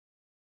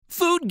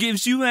Food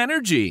gives you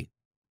energy.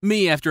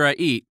 Me after I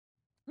eat.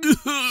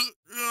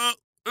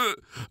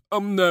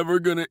 I'm never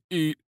gonna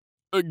eat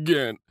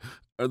again.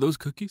 Are those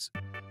cookies?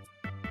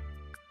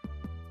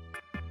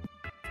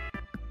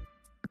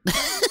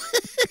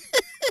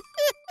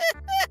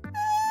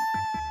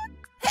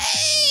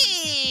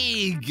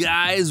 Hey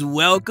guys,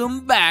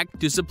 welcome back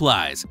to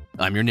Supplies.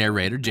 I'm your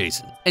narrator,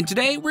 Jason, and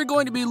today we're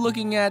going to be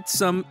looking at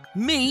some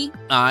me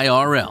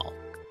IRL.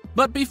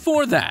 But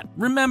before that,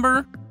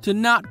 remember to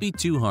not be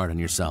too hard on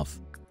yourself.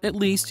 At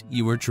least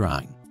you were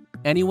trying.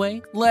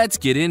 Anyway, let's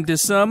get into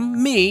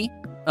some me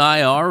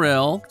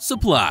IRL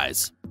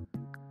supplies.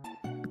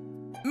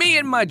 Me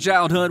in my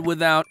childhood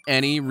without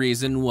any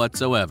reason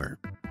whatsoever.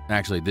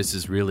 Actually, this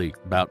is really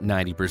about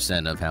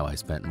 90% of how I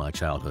spent my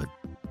childhood.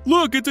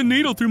 Look, it's a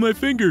needle through my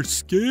finger.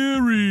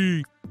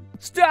 Scary.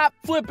 Stop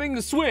flipping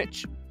the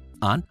switch.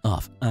 On,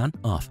 off, on,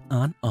 off,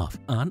 on, off,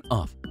 on,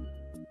 off.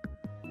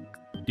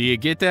 Do you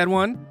get that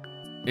one?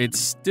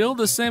 It's still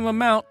the same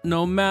amount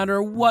no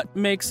matter what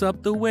makes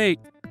up the weight.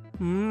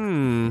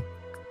 Me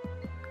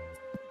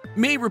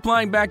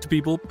replying back to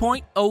people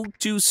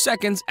 0.02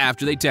 seconds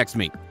after they text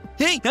me.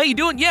 Hey, how you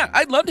doing? Yeah,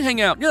 I'd love to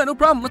hang out. Yeah, no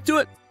problem. Let's do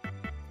it.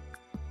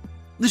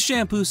 The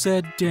shampoo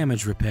said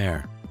damage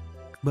repair.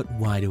 But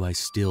why do I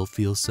still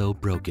feel so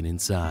broken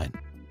inside?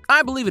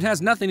 I believe it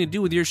has nothing to do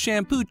with your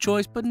shampoo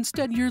choice, but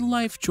instead your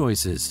life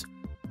choices.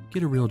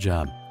 Get a real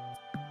job.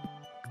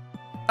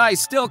 I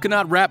still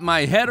cannot wrap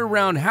my head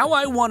around how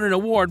I won an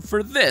award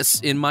for this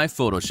in my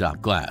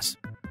Photoshop class.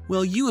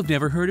 Well, you have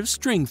never heard of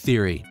string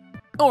theory,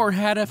 or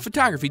had a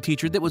photography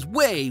teacher that was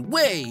way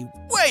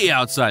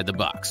outside the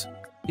box.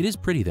 It is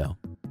pretty though.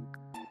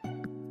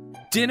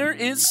 Dinner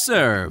is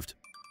served.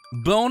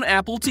 Bone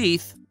apple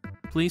teeth.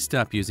 Please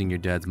stop using your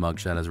dad's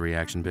mugshot as a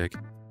reaction pic.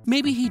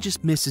 Maybe he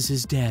just misses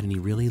his dad and he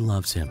really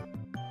loves him.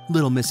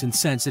 Little Miss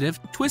Insensitive,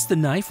 twist the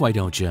knife, why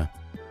don't you?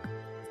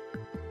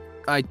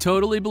 I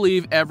totally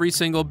believe every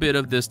single bit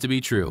of this to be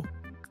true.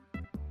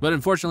 But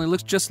unfortunately, it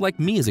looks just like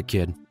me as a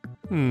kid.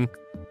 How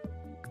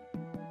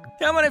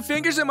many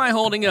fingers am I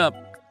holding up?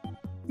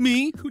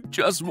 Me, who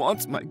just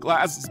wants my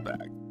glasses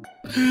back.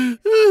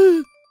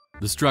 The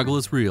struggle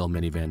is real,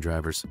 minivan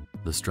drivers.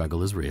 The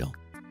struggle is real.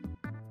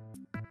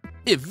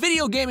 If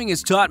video gaming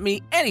has taught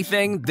me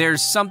anything,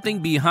 there's something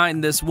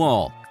behind this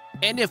wall.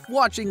 And if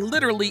watching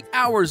literally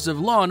hours of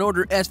Law &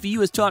 Order SVU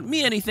has taught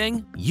me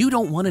anything, you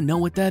don't want to know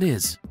what that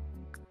is.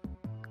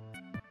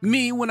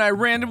 Me when I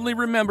randomly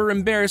remember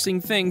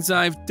embarrassing things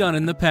I've done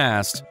in the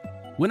past.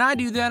 When I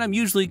do that, I'm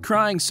usually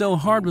crying so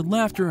hard with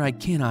laughter I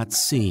cannot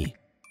see.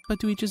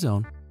 But to each his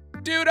own.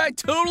 Dude, I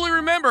totally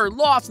remember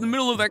lost in the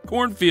middle of that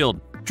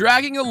cornfield,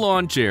 dragging a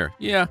lawn chair.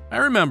 Yeah, I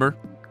remember.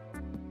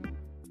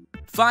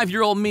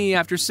 5-year-old me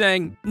after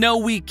saying, "No,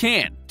 we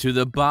can't," to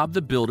the Bob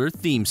the Builder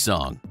theme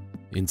song.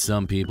 In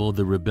some people,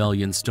 the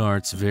rebellion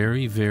starts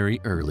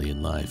very early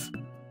in life.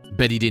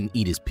 Bet he didn't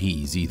eat his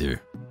peas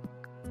either.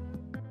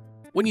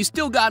 When you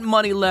still got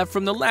money left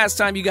from the last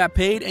time you got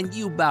paid and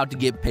you about to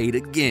get paid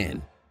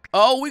again.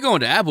 Oh, we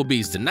going to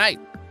Applebee's tonight.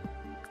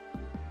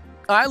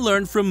 I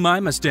learned from my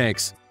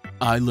mistakes.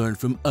 I learned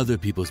from other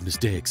people's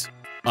mistakes.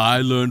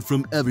 I learned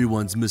from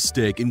everyone's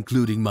mistake,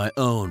 including my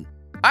own.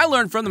 I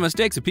learned from the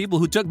mistakes of people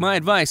who took my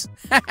advice.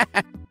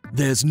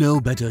 There's no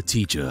better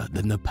teacher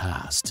than the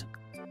past.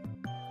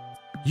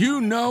 You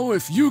know,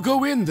 if you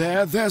go in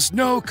there, there's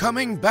no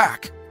coming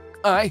back.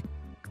 I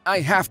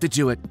have to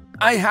do it.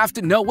 I have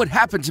to know what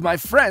happened to my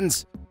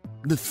friends.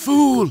 The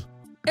fool.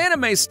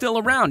 Anime's still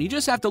around. You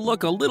just have to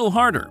look a little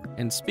harder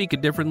and speak a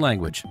different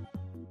language.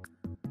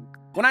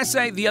 When I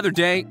say the other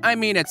day, I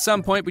mean at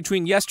some point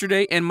between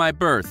yesterday and my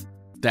birth.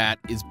 That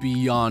is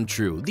beyond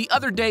true. The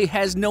other day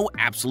has no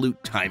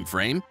absolute time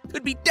frame.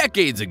 Could be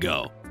decades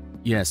ago.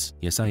 Yes,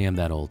 I am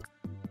that old.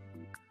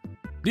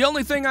 The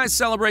only thing I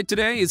celebrate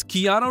today is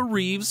Keanu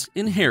Reeves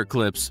in hair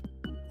clips.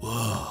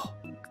 Whoa.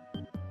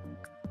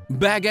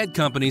 Baguette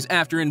companies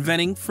after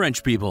inventing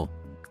French people.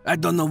 I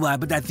don't know why,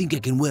 but I think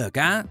it can work,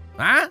 huh?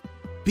 Huh?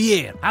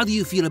 Pierre, how do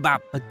you feel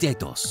about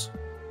potatoes?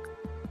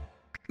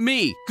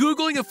 Me,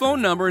 Googling a phone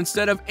number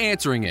instead of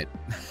answering it.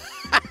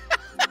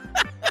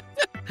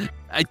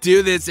 I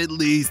do this at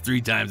least 3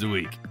 times a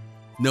week.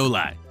 No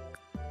lie.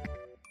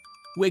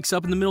 Wakes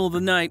up in the middle of the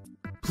night.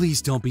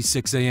 Please don't be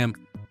 6 a.m.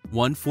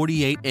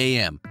 1:48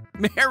 a.m.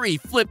 Merry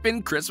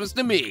flippin' Christmas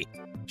to me.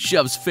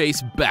 Shoves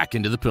face back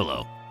into the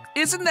pillow.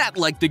 Isn't that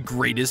like the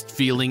greatest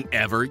feeling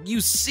ever? You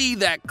see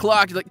that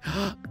clock, you're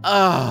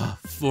like,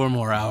 4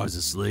 more hours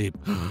of sleep.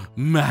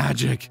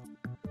 Magic.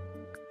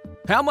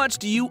 How much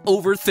do you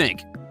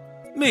overthink?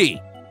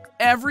 Me.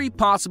 Every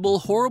possible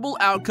horrible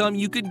outcome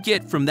you could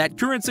get from that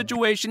current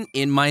situation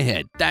in my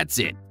head. That's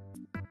it.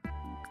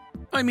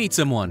 I meet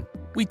someone.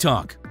 We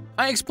talk.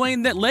 I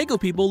explain that Lego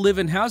people live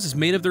in houses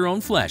made of their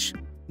own flesh.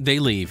 They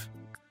leave.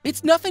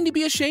 It's nothing to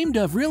be ashamed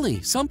of,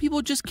 really. Some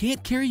people just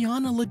can't carry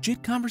on a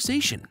legit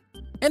conversation.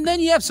 And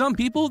then you have some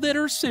people that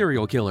are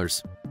serial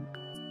killers.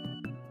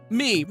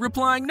 Me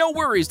replying no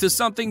worries to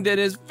something that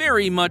is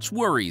very much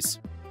worries.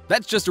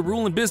 That's just a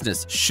rule in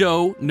business.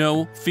 Show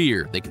no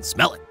fear. They can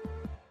smell it.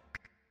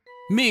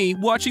 Me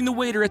watching the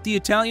waiter at the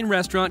Italian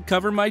restaurant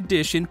cover my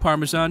dish in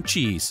Parmesan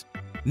cheese.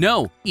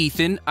 No,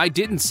 Ethan, I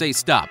didn't say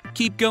stop.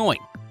 Keep going.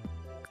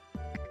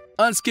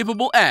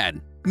 Unskippable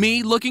ad.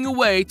 Me looking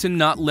away to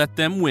not let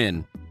them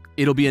win.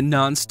 It'll be a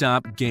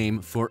non-stop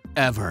game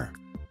forever.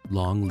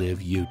 Long live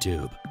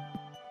YouTube.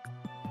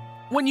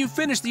 When you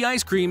finish the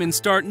ice cream and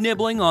start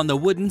nibbling on the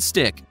wooden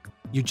stick,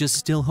 you're just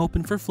still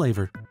hoping for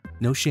flavor.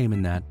 No shame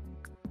in that.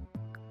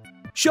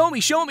 Show me,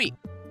 show me.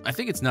 I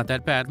think it's not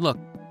that bad. Look,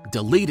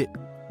 delete it.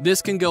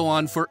 This can go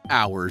on for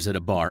hours at a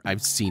bar.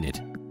 I've seen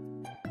it.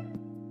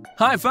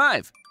 High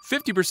five.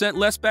 50%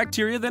 less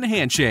bacteria than a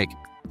handshake.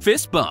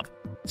 Fist bump.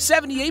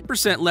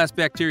 78% less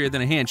bacteria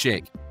than a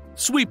handshake.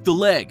 Sweep the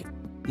leg.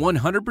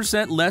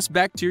 100% less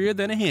bacteria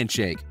than a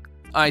handshake.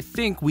 I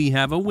think we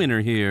have a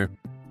winner here.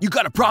 You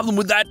got a problem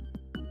with that?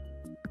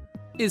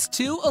 Is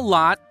 2 a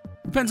lot?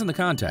 Depends on the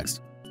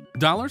context.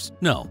 Dollars?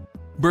 No.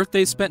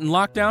 Birthdays spent in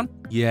lockdown?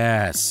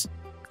 Yes.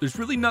 There's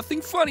really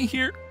nothing funny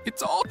here.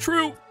 It's all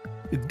true.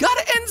 It's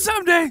gotta end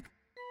someday.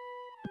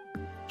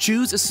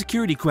 Choose a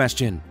security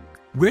question.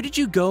 Where did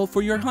you go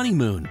for your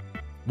honeymoon?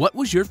 What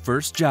was your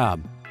first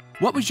job?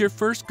 What was your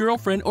first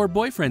girlfriend or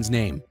boyfriend's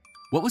name?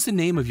 What was the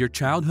name of your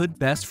childhood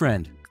best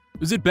friend?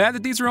 Is it bad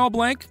that these are all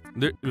blank?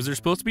 Was there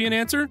supposed to be an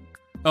answer?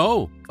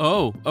 Oh,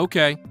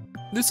 okay.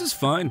 This is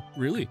fine,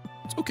 really.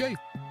 It's okay.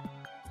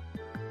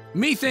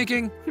 Me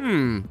thinking,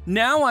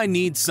 now I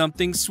need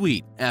something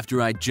sweet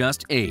after I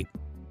just ate.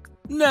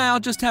 Nah, I'll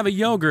just have a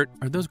yogurt.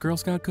 Are those Girl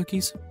Scout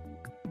cookies?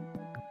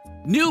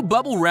 New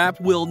bubble wrap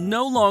will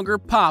no longer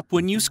pop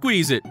when you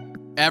squeeze it.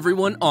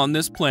 Everyone on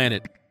this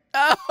planet.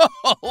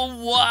 Oh,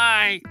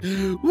 why?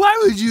 Why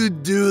would you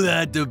do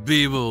that to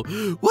people?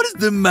 What is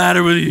the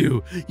matter with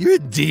you? You're a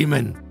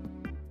demon.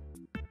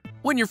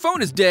 When your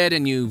phone is dead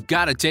and you've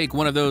got to take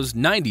one of those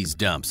 90s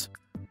dumps.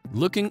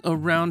 Looking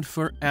around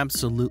for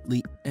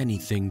absolutely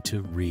anything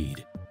to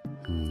read.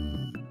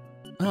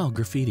 Oh,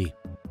 graffiti.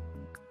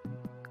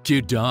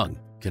 Cute dog.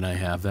 Can I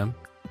have them?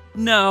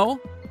 No.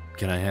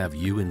 Can I have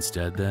you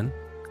instead then?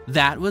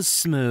 That was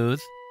smooth.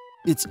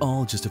 It's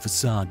all just a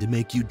facade to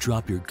make you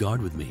drop your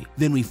guard with me.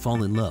 Then we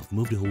fall in love,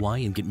 move to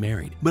Hawaii, and get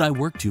married. But I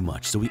work too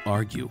much, so we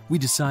argue. We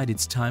decide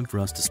it's time for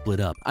us to split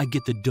up. I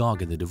get the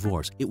dog in the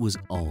divorce. It was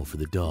all for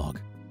the dog.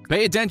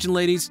 Pay attention,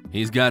 ladies.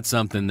 He's got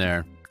something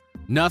there.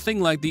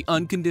 Nothing like the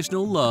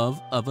unconditional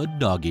love of a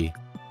doggy.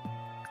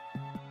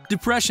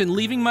 Depression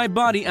leaving my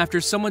body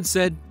after someone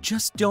said,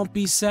 just don't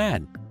be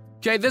sad.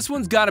 Okay, this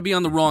one's got to be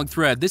on the wrong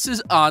thread. This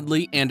is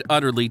oddly and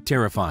utterly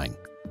terrifying.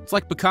 It's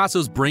like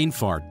Picasso's brain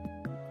fart.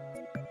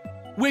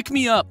 Wake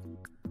me up.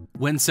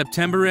 When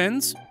September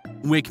ends,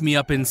 wake me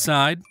up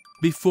inside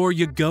before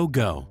you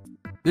go.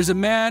 There's a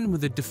man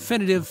with a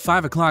definitive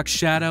 5 o'clock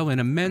shadow in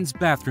a men's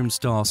bathroom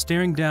stall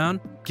staring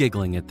down,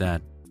 giggling at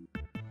that.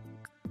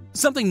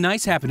 Something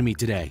nice happened to me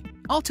today.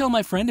 I'll tell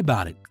my friend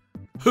about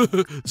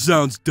it.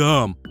 Sounds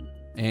dumb.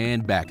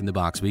 And back in the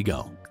box we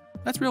go.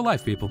 That's real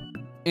life, people.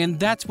 And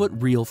that's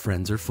what real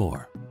friends are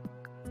for.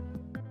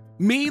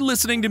 Me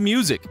listening to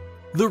music.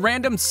 The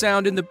random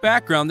sound in the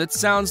background that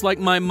sounds like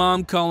my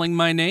mom calling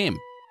my name.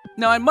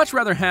 Now, I'd much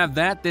rather have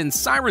that than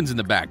sirens in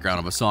the background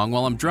of a song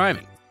while I'm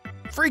driving.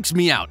 Freaks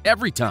me out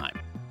every time.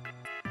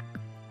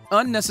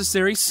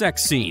 Unnecessary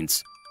sex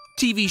scenes.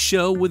 TV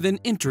show with an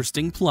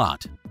interesting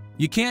plot.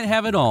 You can't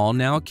have it all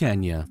now,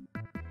 can ya?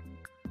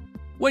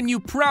 When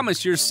you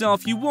promise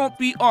yourself you won't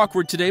be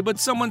awkward today, but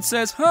someone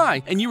says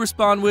hi, and you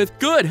respond with,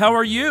 good, how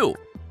are you?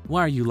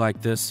 Why are you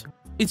like this?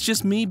 It's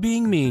just me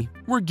being me.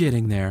 We're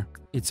getting there.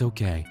 It's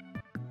okay.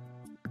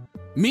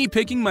 Me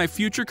picking my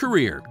future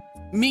career.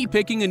 Me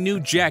picking a new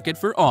jacket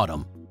for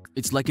autumn.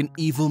 It's like an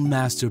evil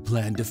master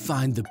plan to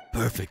find the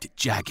perfect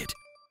jacket.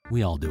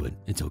 We all do it.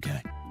 It's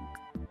okay.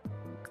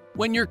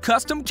 When your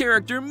custom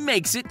character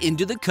makes it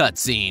into the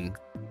cutscene.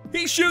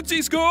 He shoots,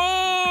 he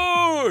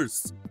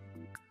scores!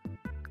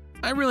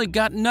 I really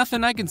got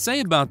nothing I can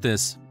say about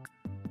this.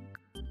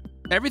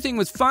 Everything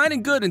was fine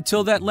and good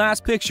until that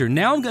last picture.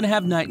 Now I'm gonna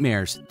have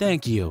nightmares.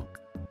 Thank you.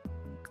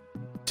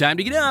 Time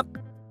to get up.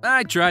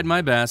 I tried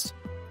my best.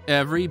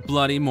 Every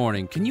bloody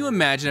morning. Can you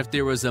imagine if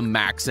there was a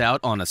max out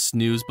on a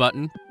snooze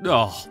button?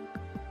 Oh.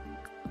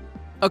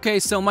 Okay,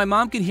 so my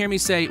mom can hear me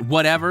say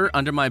whatever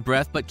under my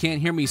breath, but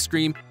can't hear me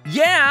scream,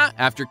 yeah,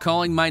 after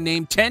calling my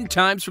name 10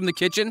 times from the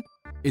kitchen?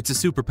 It's a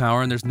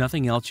superpower and there's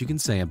nothing else you can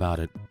say about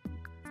it.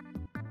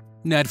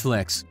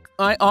 Netflix.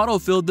 I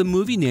autofilled the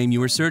movie name you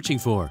were searching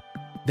for.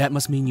 That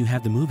must mean you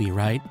have the movie,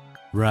 right?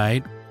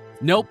 Right?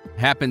 Nope.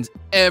 Happens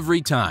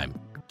every time.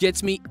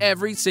 Gets me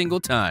every single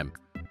time.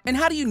 And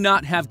how do you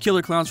not have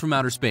Killer Clowns from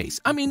Outer Space?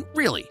 I mean,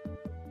 really?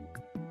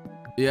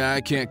 Yeah,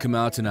 I can't come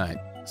out tonight.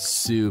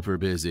 Super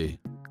busy.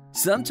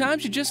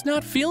 Sometimes you're just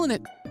not feeling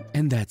it.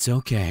 And that's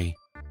okay.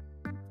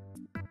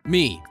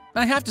 Me.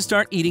 I have to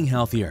start eating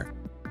healthier.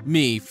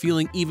 Me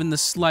feeling even the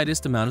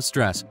slightest amount of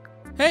stress.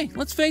 Hey,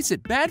 let's face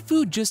it, bad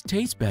food just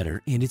tastes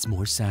better and it's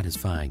more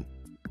satisfying.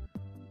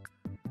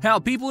 How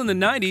people in the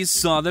 90s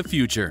saw the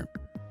future.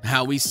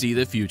 How we see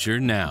the future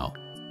now.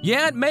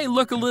 Yeah, it may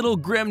look a little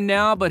grim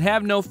now, but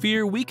have no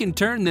fear, we can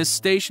turn this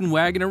station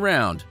wagon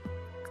around.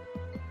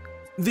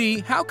 The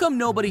How Come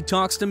Nobody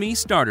Talks to Me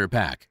starter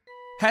pack.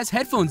 Has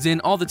headphones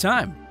in all the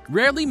time.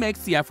 Rarely makes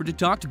the effort to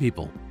talk to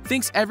people.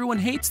 Thinks everyone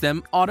hates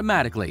them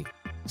automatically.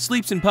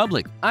 Sleeps in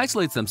public.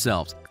 Isolates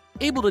themselves.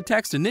 Able to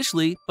text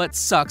initially, but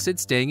sucks at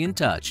staying in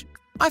touch.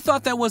 I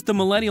thought that was the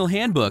Millennial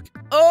Handbook.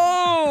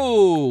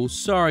 Oh!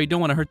 Sorry,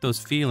 don't want to hurt those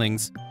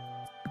feelings.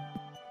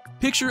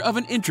 Picture of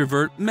an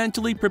introvert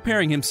mentally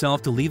preparing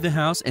himself to leave the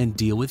house and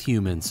deal with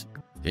humans.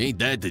 Ain't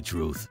that the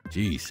truth?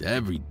 Jeez,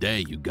 every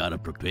day you gotta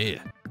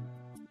prepare.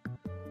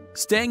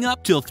 Staying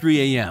up till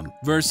 3 a.m.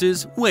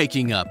 versus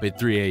waking up at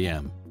 3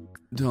 a.m.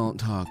 Don't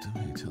talk to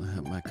me till I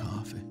have my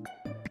coffee.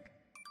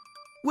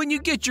 When you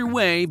get your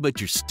way,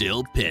 but you're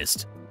still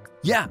pissed.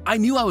 Yeah, I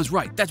knew I was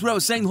right. That's what I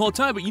was saying the whole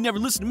time, but you never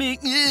listened to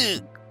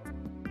me.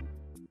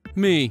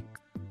 Me.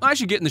 I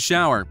should get in the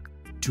shower.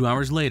 2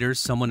 hours later,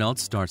 someone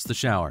else starts the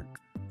shower.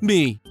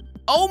 Me.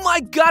 Oh my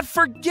God,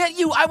 forget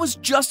you! I was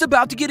just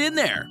about to get in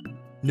there!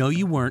 No,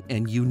 you weren't,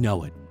 and you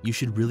know it. You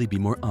should really be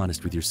more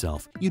honest with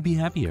yourself. You'd be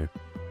happier.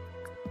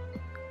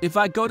 If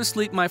I go to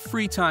sleep, my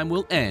free time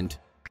will end,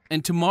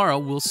 and tomorrow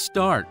will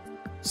start.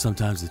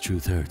 Sometimes the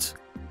truth hurts.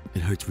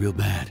 It hurts real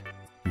bad,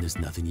 and there's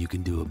nothing you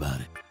can do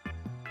about it.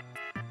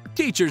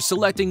 Teachers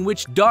selecting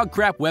which dog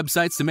crap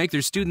websites to make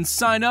their students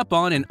sign up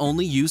on and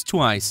only use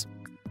twice.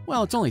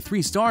 Well, it's only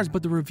 3 stars,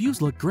 but the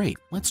reviews look great.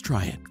 Let's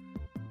try it.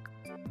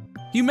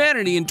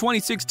 Humanity in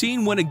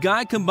 2016 when a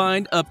guy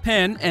combined a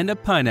pen and a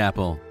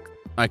pineapple.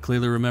 I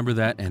clearly remember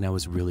that, and I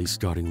was really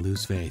starting to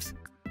lose faith.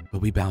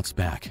 But we bounced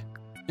back.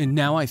 And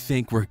now I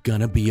think we're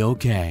gonna be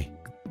okay.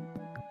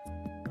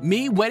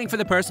 Me waiting for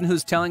the person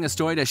who's telling a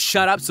story to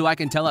shut up so I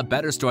can tell a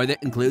better story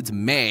that includes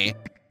me.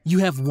 You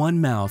have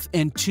 1 mouth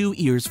and 2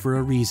 ears for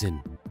a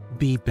reason.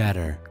 Be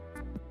better.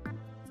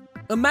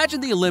 Imagine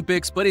the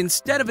Olympics, but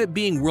instead of it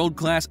being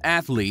world-class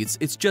athletes,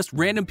 it's just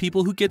random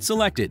people who get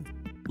selected.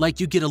 Like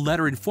you get a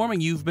letter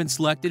informing you've been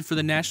selected for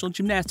the national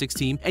gymnastics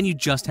team and you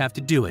just have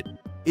to do it.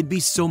 It'd be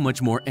so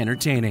much more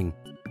entertaining.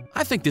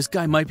 I think this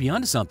guy might be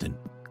onto something.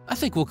 I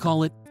think we'll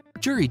call it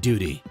jury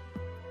duty.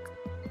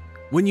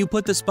 When you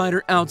put the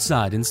spider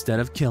outside instead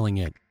of killing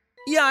it.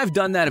 Yeah, I've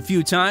done that a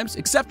few times,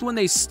 except when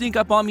they sneak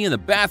up on me in the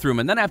bathroom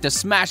and then I have to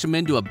smash them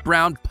into a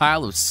brown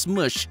pile of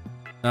smush.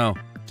 Oh,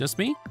 just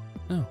me?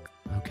 Oh,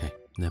 okay,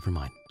 never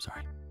mind,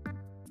 sorry.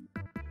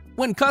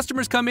 When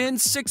customers come in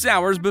 6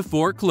 hours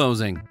before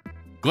closing.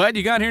 Glad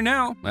you got here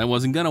now. I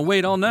wasn't gonna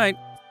wait all night.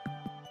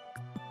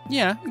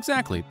 Yeah,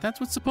 exactly. That's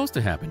what's supposed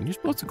to happen. You're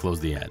supposed to close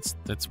the ads.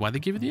 That's why they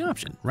give you the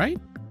option, right?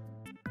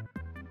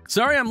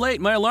 Sorry I'm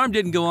late. My alarm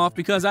didn't go off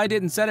because I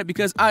didn't set it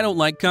because I don't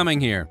like coming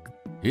here.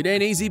 It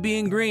ain't easy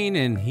being green,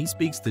 and he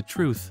speaks the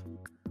truth.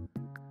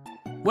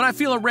 When I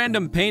feel a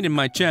random pain in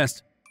my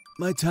chest,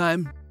 My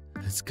time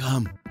has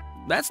come.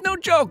 That's no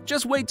joke.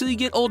 Just wait till you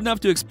get old enough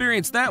to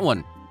experience that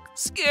one.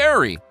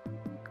 Scary.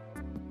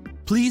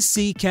 Please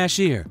see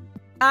cashier.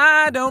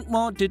 I don't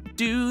want to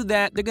do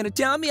that. They're gonna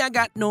tell me I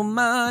got no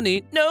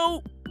money.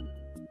 No.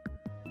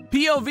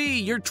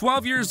 POV, you're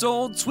 12 years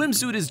old,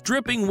 swimsuit is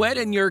dripping wet,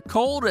 and you're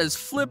cold as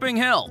flipping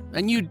hell,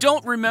 and you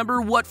don't remember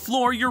what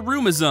floor your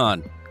room is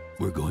on.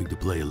 We're going to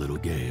play a little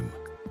game.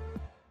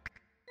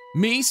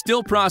 Me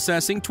still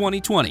processing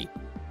 2020.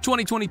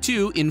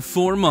 2022 in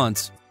 4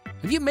 months.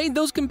 Have you made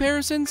those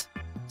comparisons?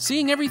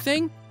 Seeing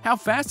everything? How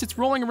fast it's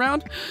rolling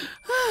around?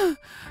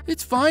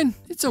 It's fine.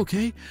 It's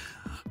okay.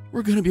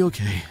 We're gonna be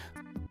okay.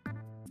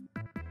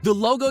 The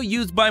logo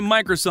used by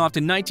Microsoft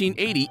in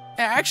 1980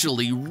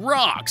 actually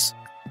rocks.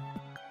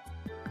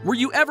 Were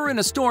you ever in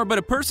a store but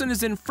a person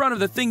is in front of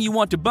the thing you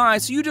want to buy,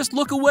 so you just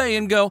look away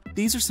and go,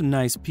 these are some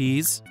nice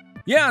peas?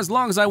 Yeah, as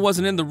long as I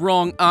wasn't in the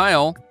wrong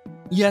aisle.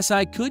 Yes,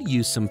 I could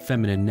use some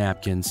feminine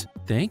napkins.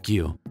 Thank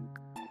you.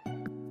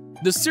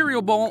 The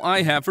cereal bowl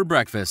I have for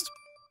breakfast.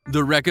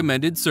 The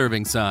recommended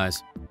serving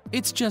size.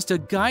 It's just a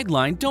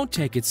guideline, don't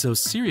take it so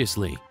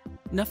seriously.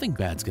 Nothing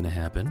bad's gonna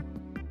happen.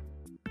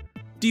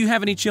 Do you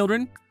have any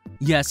children?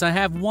 Yes, I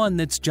have one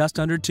that's just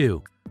under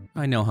 2.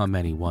 I know how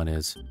many 1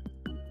 is.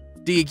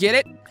 Do you get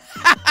it?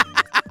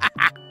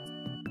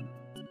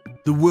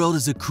 The world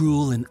is a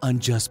cruel and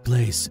unjust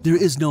place.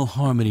 There is no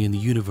harmony in the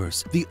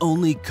universe. The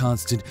only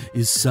constant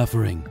is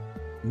suffering.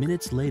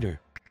 Minutes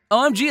later.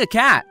 OMG, a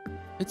cat!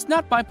 It's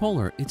not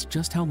bipolar, it's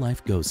just how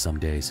life goes some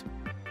days.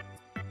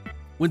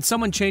 When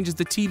someone changes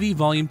the TV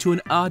volume to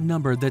an odd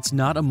number that's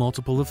not a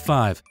multiple of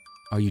 5.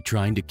 Are you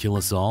trying to kill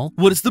us all?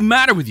 What is the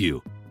matter with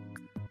you?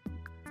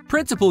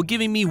 Principal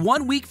giving me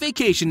 1 week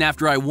vacation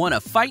after I won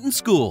a fight in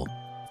school.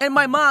 And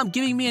my mom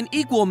giving me an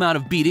equal amount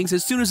of beatings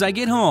as soon as I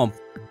get home.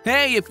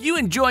 Hey, if you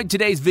enjoyed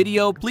today's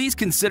video, please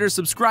consider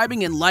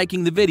subscribing and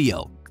liking the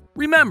video.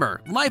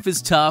 Remember, life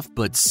is tough,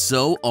 but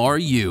so are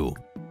you.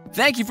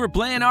 Thank you for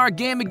playing our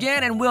game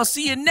again, and we'll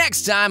see you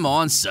next time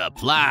on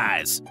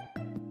Supplies.